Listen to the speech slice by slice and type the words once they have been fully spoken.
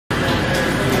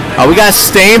We got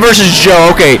Stain versus Joe.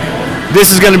 Okay,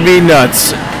 this is going to be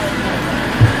nuts.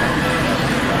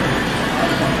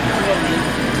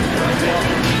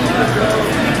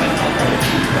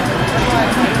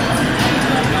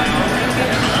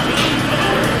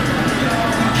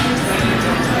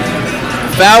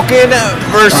 Falcon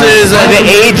versus the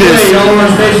Aegis.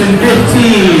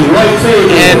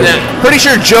 And pretty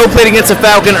sure Joe played against a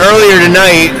Falcon earlier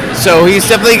tonight, so he's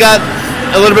definitely got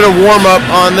a little bit of warm-up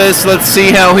on this. Let's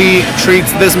see how he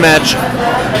treats this match.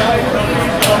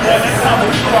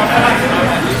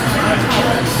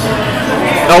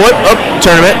 Oh, what? Oh,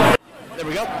 tournament. There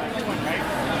we go.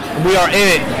 We are in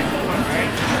it.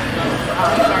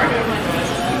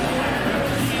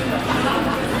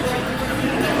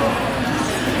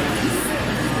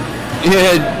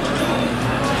 Yeah.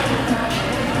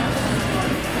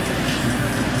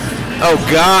 Oh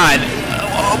God.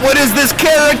 What is this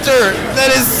character?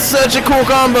 That is such a cool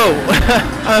combo.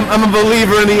 I'm a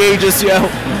believer in the Aegis, yo.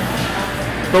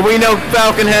 But we know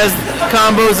Falcon has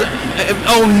combos.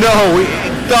 Oh no, he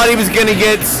thought he was gonna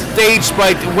get stage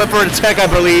spiked, went for a tech, I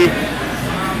believe.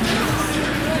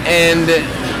 And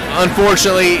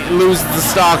unfortunately loses the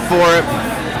stock for it.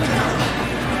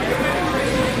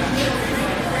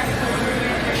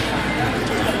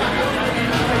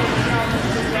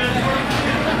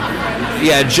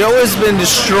 Yeah, Joe has been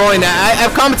destroying that.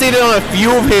 I've commentated on a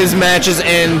few of his matches,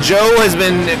 and Joe has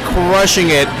been crushing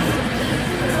it.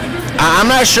 I'm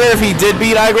not sure if he did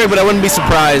beat Igre, but I wouldn't be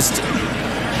surprised.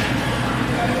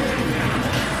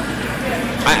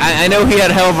 I know he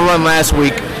had a hell of a run last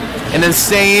week. And then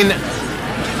Stain,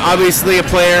 obviously a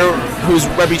player whose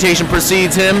reputation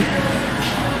precedes him.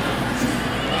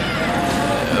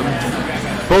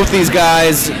 Both these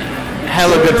guys,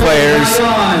 hella good players.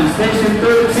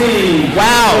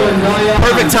 Wow,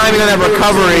 perfect timing on that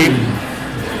recovery.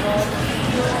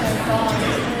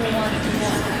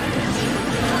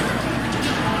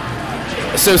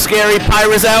 So scary,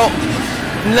 Pyra's out.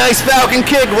 Nice Falcon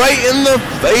kick right in the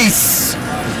face.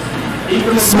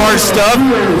 Smart stuff.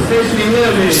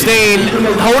 Stain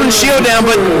holding shield down,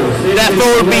 but that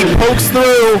forward B pokes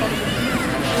through.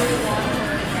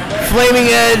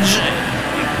 Flaming Edge.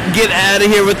 Get out of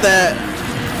here with that.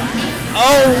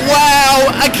 Oh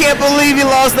wow, I can't believe he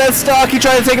lost that stock. He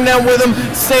tried to take him down with him.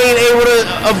 Stain able to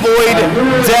avoid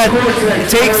death.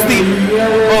 Takes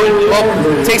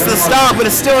the stock, but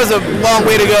it still has a long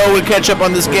way to go to catch up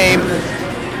on this game.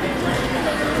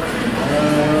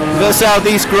 The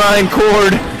Southeast grind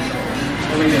cord.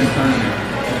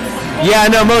 Yeah,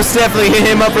 no, most definitely hit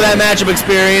him up for that matchup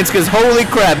experience, because holy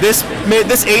crap, this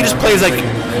Aegis plays like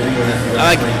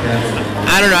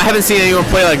I don't know, I haven't seen anyone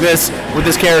play like this with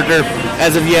this character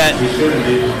as of yet.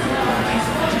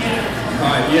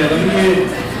 Alright, yeah, let me get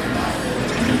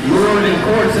Lord and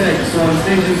Cortex on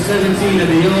station 17 of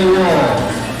the yellow wall.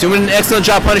 Doing an excellent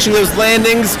job punishing those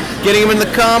landings, getting him in the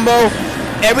combo.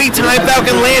 Every time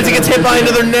Falcon lands, he gets hit by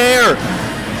another nair.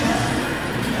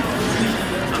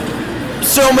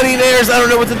 So many nairs, I don't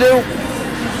know what to do.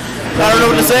 I don't know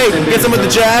what to say. Gets him with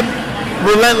the jab.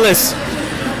 Relentless.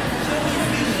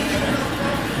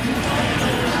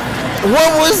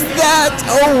 What was that?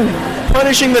 Oh,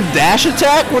 punishing the dash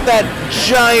attack with that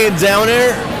giant down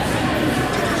air.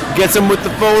 Gets him with the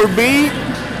forward B.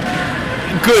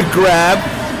 Good grab.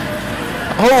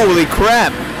 Holy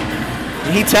crap.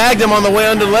 He tagged him on the way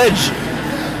under ledge.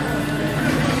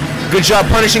 Good job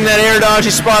punishing that air dodge.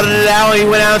 He spotted it out. He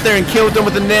went out there and killed him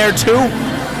with the nair too.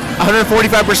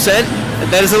 145%.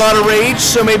 That is a lot of rage,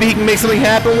 so maybe he can make something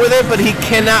happen with it, but he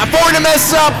cannot afford to mess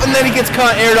up, and then he gets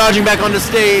caught air dodging back on the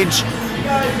stage.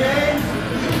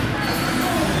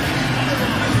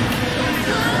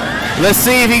 Let's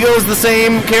see if he goes the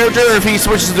same character, or if he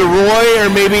switches to Roy, or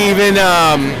maybe even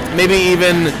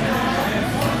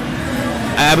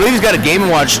I believe he's got a Game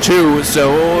 & Watch too,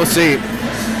 so we'll see.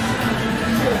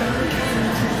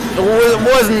 It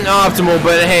wasn't optimal,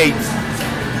 but hey,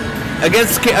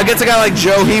 against a guy like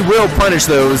Joe, he will punish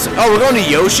those. Oh, we're going to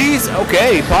Yoshi's?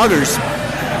 Okay, Poggers.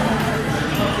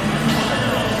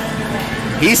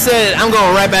 He said, I'm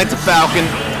going right back to Falcon.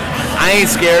 I ain't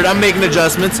scared. I'm making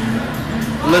adjustments.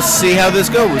 Let's see how this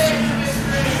goes.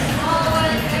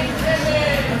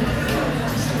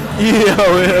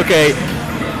 Yo, okay.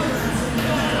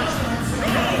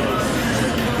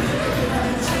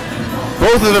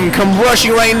 Both of them come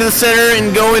rushing right into the center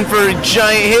and going for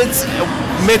giant hits.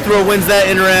 Mythra wins that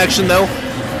interaction though.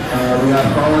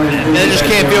 That just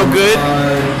can't feel good.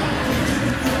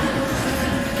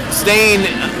 Stain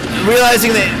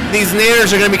realizing that these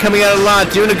nairs are going to be coming out a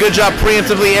lot, doing a good job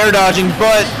preemptively air dodging,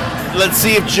 but let's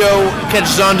see if Joe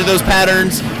catches on to those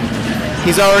patterns.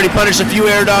 He's already punished a few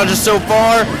air dodges so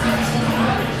far.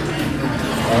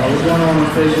 We're going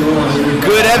on station 1.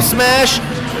 Good F smash.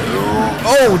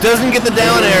 Oh, doesn't get the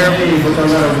down air.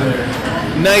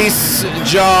 Nice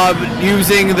job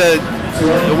using the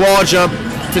wall jump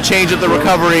to change up the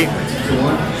recovery.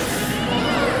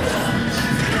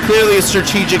 Clearly a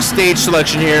strategic stage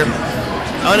selection here.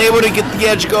 Unable to get the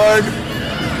edge guard.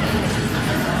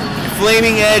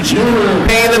 Flaming edge,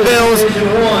 paying the bills.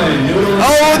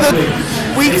 Oh, the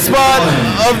weak spot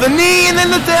of the knee, and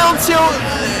then the down tilt,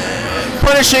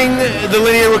 punishing the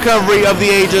linear recovery of the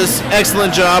Aegis.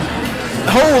 Excellent job.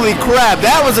 Holy crap,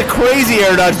 that was a crazy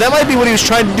air dodge. That might be what he was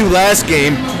trying to do last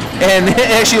game, and it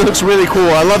actually looks really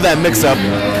cool. I love that mix-up.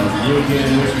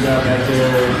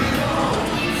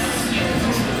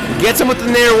 Gets him with the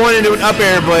Nair 1 into an up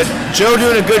air, but Joe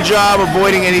doing a good job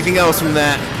avoiding anything else from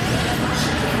that.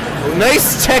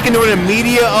 Nice tech into an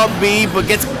immediate up B, but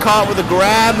gets caught with a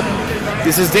grab.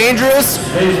 This is dangerous.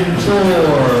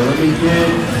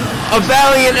 A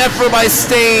valiant effort by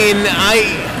Stain. I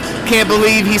can't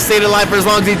believe he stayed alive for as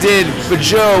long as he did, but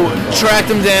Joe tracked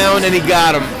him down and he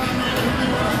got him.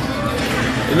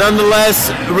 Nonetheless,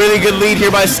 a really good lead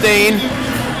here by Stain.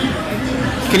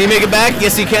 Can he make it back?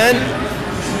 Yes, he can.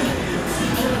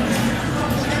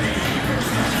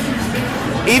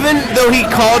 Even though he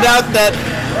called out that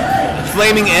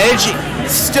flaming edge,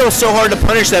 it's still so hard to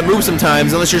punish that move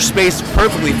sometimes unless you're spaced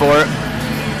perfectly for it.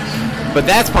 But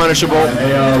that's punishable.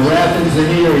 Hey, what happens in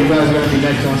here? You guys are going to be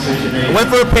next on station 8. Went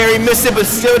for a parry, missed it, but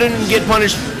still didn't get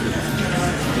punished.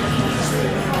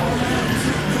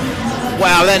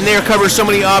 Wow, that Nair covers so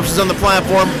many options on the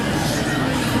platform.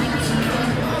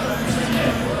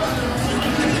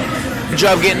 Good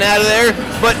job getting out of there,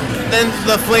 but then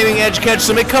the flaming edge catches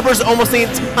him. It covers almost the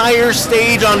entire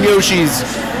stage on Yoshi's.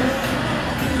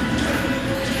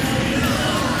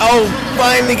 Oh,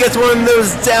 finally gets one of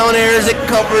those down airs. It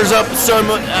covers up so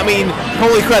much. I mean,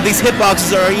 holy crap, these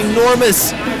hitboxes are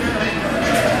enormous.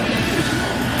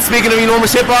 Speaking of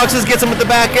enormous hitboxes, gets him with the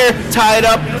back air, tied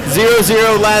up,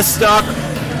 0-0 last stock.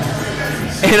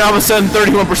 And all of a sudden,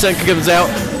 31% comes out.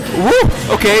 Woo!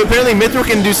 Okay, apparently Mythra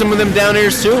can do some of them down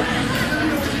airs too.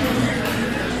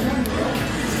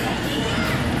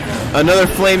 Another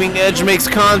flaming edge makes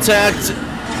contact.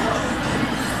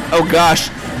 Oh gosh.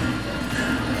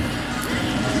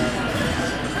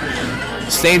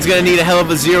 Stain's gonna need a hell of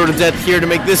a 0 to death here to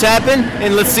make this happen.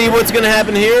 And let's see what's gonna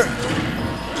happen here.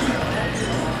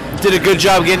 Did a good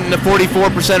job getting the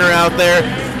 44%er out there.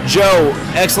 Joe,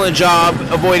 excellent job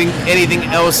avoiding anything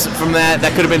else from that.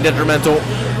 That could have been detrimental.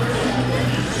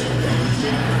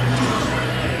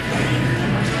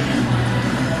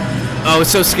 Oh,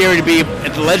 it's so scary to be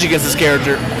at the ledge against this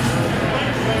character.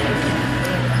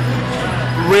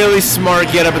 Really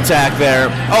smart get-up attack there.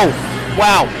 Oh,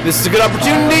 wow. This is a good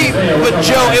opportunity, but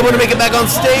Joe able to make it back on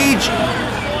stage.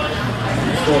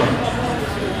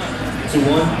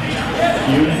 2-1.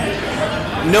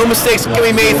 No mistakes can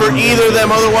be made for either of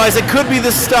them, otherwise it could be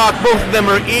the stock. Both of them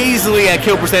are easily at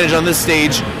kill percentage on this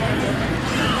stage.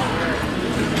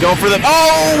 Going for the...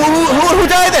 Oh! Who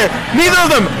died there? Neither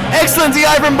of them! Excellent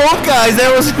DI from both guys.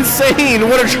 That was insane.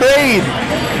 What a trade.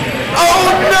 Oh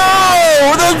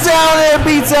no! The down air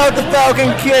beats out the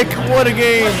Falcon kick. What a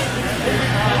game.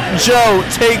 Joe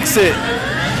takes it.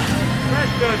 Let's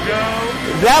go, Joe.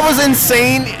 That was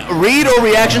insane. Read or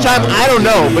reaction time? I don't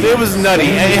know, but it was nutty.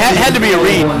 It had to be a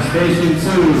read.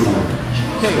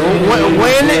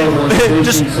 When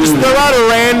just throw out a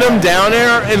random down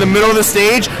air in the middle of the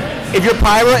stage. If you're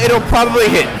Pyra, it'll probably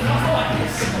hit. All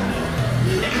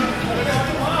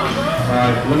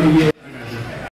right, let me get